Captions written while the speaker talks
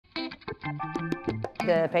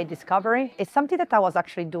The paid discovery is something that I was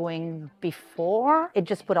actually doing before. It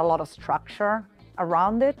just put a lot of structure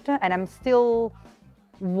around it, and I'm still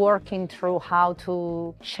working through how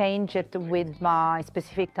to change it with my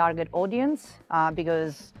specific target audience,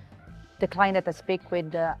 because the client that I speak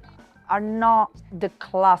with are not the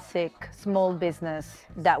classic small business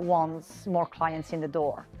that wants more clients in the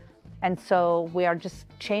door. And so we are just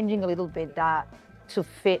changing a little bit that to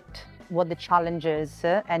fit what the challenge is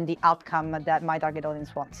and the outcome that my target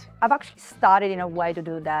audience wants. I've actually started in a way to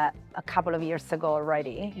do that a couple of years ago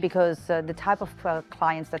already, because the type of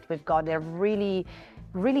clients that we've got, they're really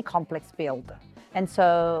complex build. And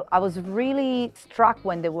so I was really struck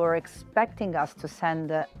when they were expecting us to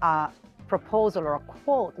send a proposal or a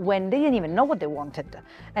quote when they didn't even know what they wanted.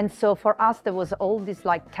 And so for us, there was all this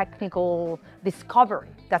like technical discovery.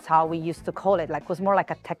 That's how we used to call it. Like, it was more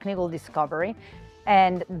like a technical discovery.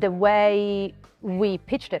 And the way we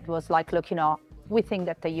pitched it was like, look, we think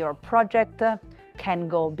that your project can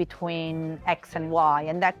go between X and Y,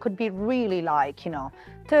 and that could be really like,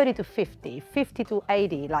 30 to 50, 50 to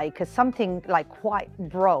 80, like something like quite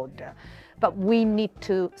broad. But we need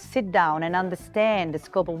to sit down and understand the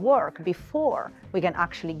scope of work before we can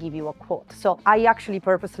actually give you a quote. So I actually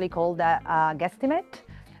purposely called that a guesstimate,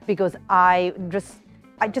 because I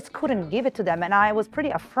just couldn't give it to them. And I was pretty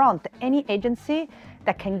upfront. Any agency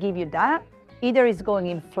that can give you that either is going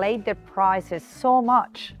to inflate their prices so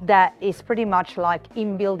much that it's pretty much like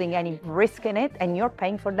in building any risk in it, and you're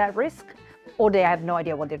paying for that risk, or they have no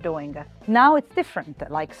idea what they're doing. Now it's different.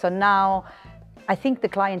 So now I think the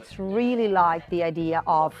clients really like the idea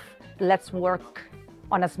of let's work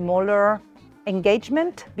on a smaller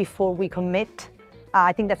engagement before we commit.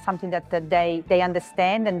 I think that's something that they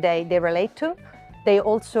understand and they relate to. They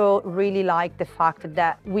also really like the fact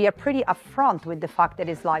that we are pretty upfront with the fact that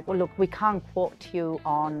it's like, well, look, we can't quote you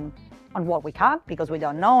on what we can because we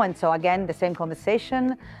don't know. And so again, the same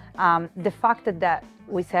conversation. The fact that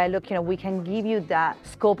we say, look, we can give you that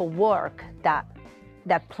scope of work, that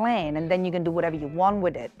plan, and then you can do whatever you want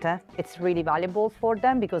with it. It's really valuable for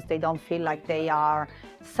them because they don't feel like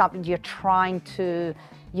you're trying to,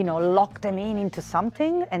 lock them into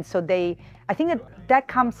something. And so I think that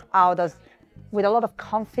comes out with a lot of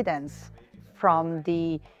confidence from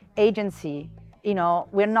the agency.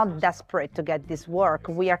 We're not desperate to get this work.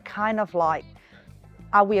 We are kind of like,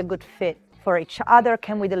 are we a good fit for each other?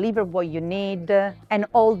 Can we deliver what you need? And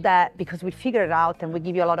all that, because we figure it out and we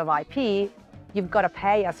give you a lot of IP, you've got to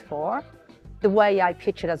pay us for. The way I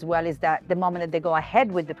pitch it as well is that the moment that they go ahead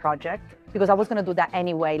with the project, because I was going to do that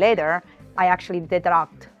anyway later, I actually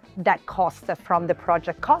deduct that cost from the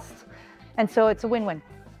project cost. And so it's a win-win.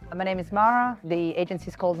 My name is Mara. The agency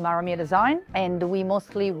is called Mara Milani Design, and we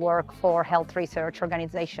mostly work for health research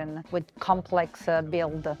organization with complex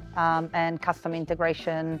build and custom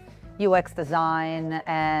integration, UX design,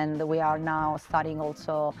 and we are now starting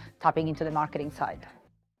also tapping into the marketing side.